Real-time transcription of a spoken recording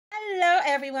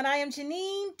everyone. I am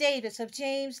Janine Davis of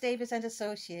James Davis and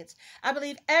Associates. I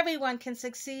believe everyone can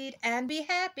succeed and be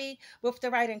happy with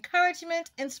the right encouragement,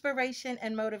 inspiration,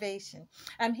 and motivation.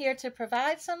 I'm here to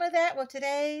provide some of that with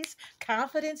today's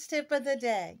confidence tip of the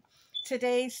day.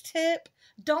 Today's tip: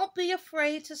 don't be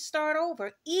afraid to start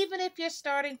over, even if you're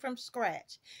starting from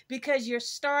scratch, because you're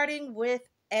starting with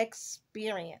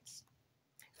experience.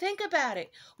 Think about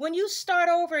it. When you start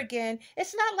over again,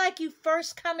 it's not like you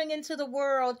first coming into the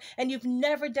world and you've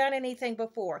never done anything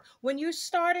before. When you're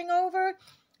starting over,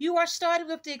 you are starting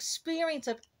with the experience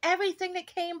of everything that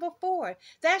came before.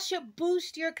 That should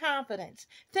boost your confidence.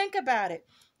 Think about it.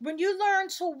 When you learn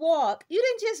to walk, you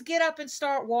didn't just get up and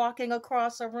start walking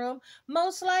across a room.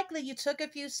 Most likely you took a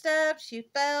few steps, you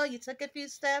fell, you took a few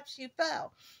steps, you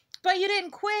fell. But you didn't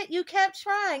quit, you kept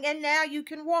trying, and now you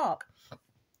can walk.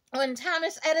 When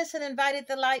Thomas Edison invented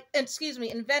the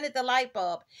light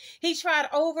bulb, he tried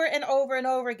over and over and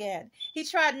over again. He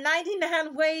tried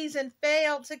 99 ways and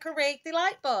failed to create the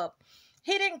light bulb.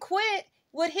 He didn't quit.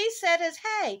 What he said is,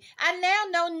 hey, I now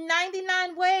know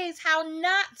 99 ways how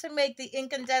not to make the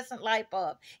incandescent light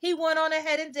bulb. He went on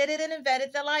ahead and did it and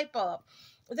invented the light bulb.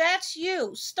 That's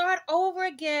you. Start over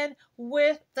again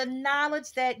with the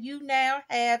knowledge that you now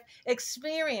have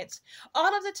experienced.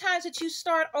 All of the times that you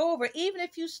start over, even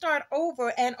if you start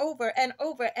over and over and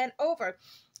over and over,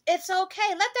 it's okay.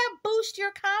 Let that boost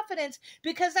your confidence,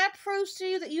 because that proves to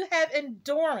you that you have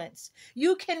endurance.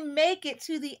 You can make it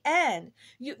to the end.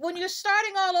 When you're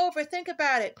starting all over, think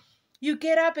about it. You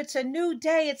get up, it's a new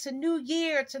day, it's a new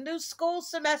year, it's a new school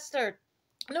semester,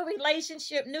 new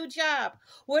relationship, new job,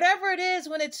 whatever it is.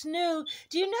 When it's new,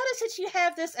 do you notice that you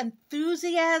have this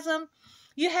enthusiasm?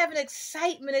 You have an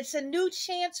excitement. It's a new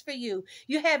chance for you.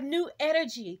 You have new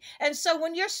energy. And so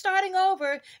when you're starting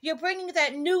over, you're bringing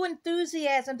that new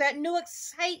enthusiasm, that new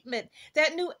excitement,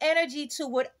 that new energy to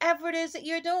whatever it is that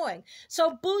you're doing.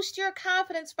 So boost your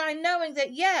confidence by knowing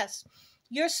that, yes,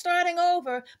 you're starting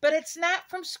over, but it's not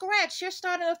from scratch. You're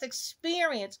starting with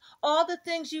experience, all the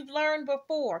things you've learned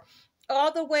before,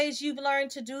 all the ways you've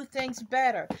learned to do things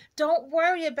better. Don't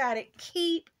worry about it.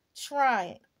 Keep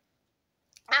trying.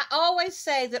 I always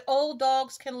say that old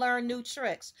dogs can learn new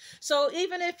tricks. So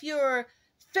even if you're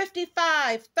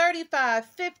 55, 35,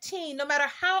 15, no matter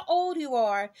how old you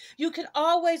are, you can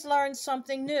always learn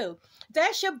something new.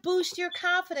 That should boost your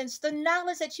confidence, the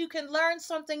knowledge that you can learn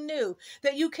something new,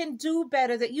 that you can do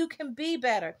better, that you can be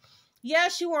better.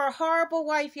 Yes, you were a horrible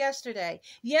wife yesterday.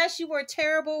 Yes, you were a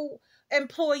terrible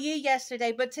employee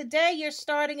yesterday, but today you're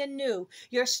starting anew.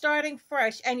 You're starting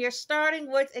fresh, and you're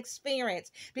starting with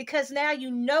experience, because now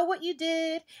you know what you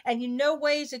did and you know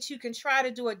ways that you can try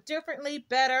to do it differently,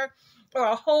 better, or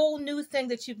a whole new thing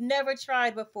that you've never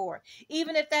tried before.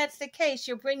 Even if that's the case,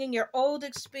 you're bringing your old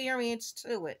experience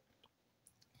to it.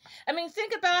 I mean,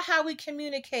 think about how we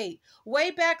communicate.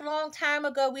 Way back a long time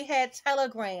ago, we had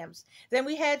telegrams. Then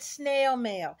we had snail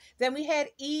mail. Then we had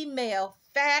email,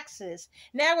 faxes.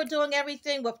 Now we're doing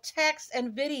everything with text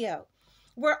and video.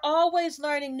 We're always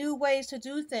learning new ways to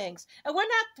do things. And we're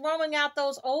not throwing out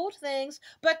those old things,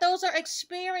 but those are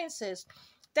experiences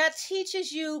that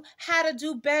teaches you how to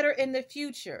do better in the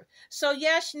future. So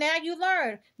yes, now you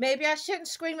learn. Maybe I shouldn't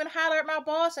scream and holler at my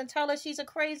boss and tell her she's a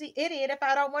crazy idiot if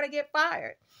I don't want to get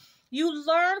fired. You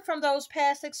learn from those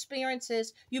past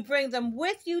experiences. You bring them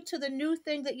with you to the new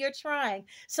thing that you're trying.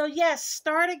 So yes,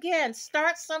 start again.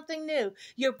 Start something new.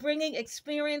 You're bringing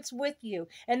experience with you,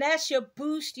 and that should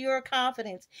boost your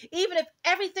confidence. Even if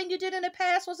everything you did in the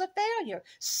past was a failure,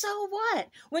 so what?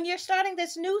 When you're starting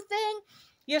this new thing,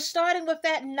 you're starting with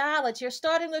that knowledge. You're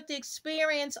starting with the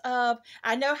experience of,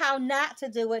 I know how not to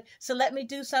do it, so let me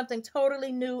do something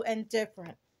totally new and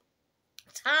different.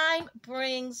 Time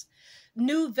brings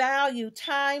new value.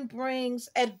 Time brings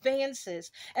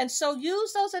advances. And so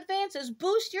use those advances.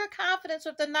 Boost your confidence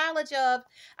with the knowledge of,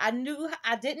 I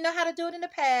didn't know how to do it in the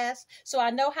past, so I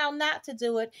know how not to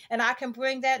do it, and I can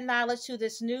bring that knowledge to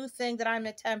this new thing that I'm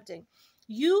attempting.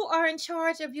 You are in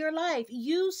charge of your life.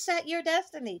 You set your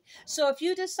destiny. So if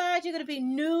you decide you're going to be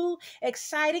new,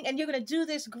 exciting, and you're going to do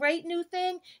this great new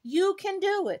thing, you can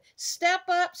do it. Step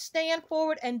up, stand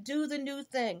forward, and do the new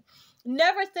thing.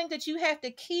 Never think that you have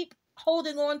to keep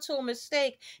holding on to a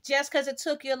mistake just because it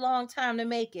took you a long time to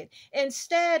make it.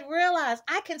 Instead, realize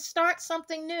I can start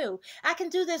something new. I can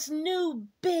do this new,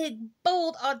 big,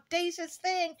 bold, audacious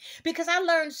thing because I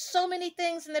learned so many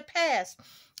things in the past.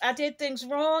 I did things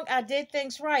wrong, I did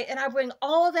things right, and I bring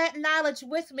all that knowledge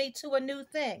with me to a new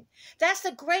thing. That's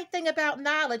the great thing about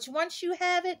knowledge. Once you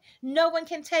have it, no one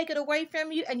can take it away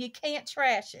from you, and you can't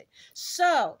trash it.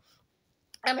 So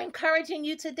I'm encouraging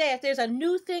you today. If there's a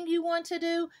new thing you want to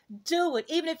do it.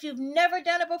 Even if you've never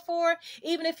done it before,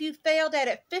 even if you failed at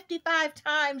it 55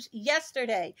 times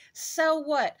yesterday, so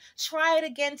what? Try it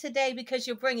again today because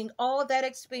you're bringing all that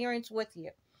experience with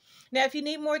you. Now, if you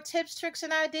need more tips, tricks,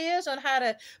 and ideas on how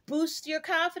to boost your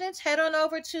confidence, head on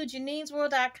over to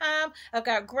Janine'sWorld.com. I've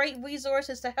got great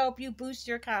resources to help you boost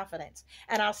your confidence.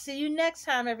 And I'll see you next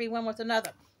time, everyone, with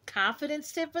another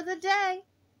confidence tip of the day.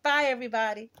 Bye,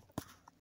 everybody.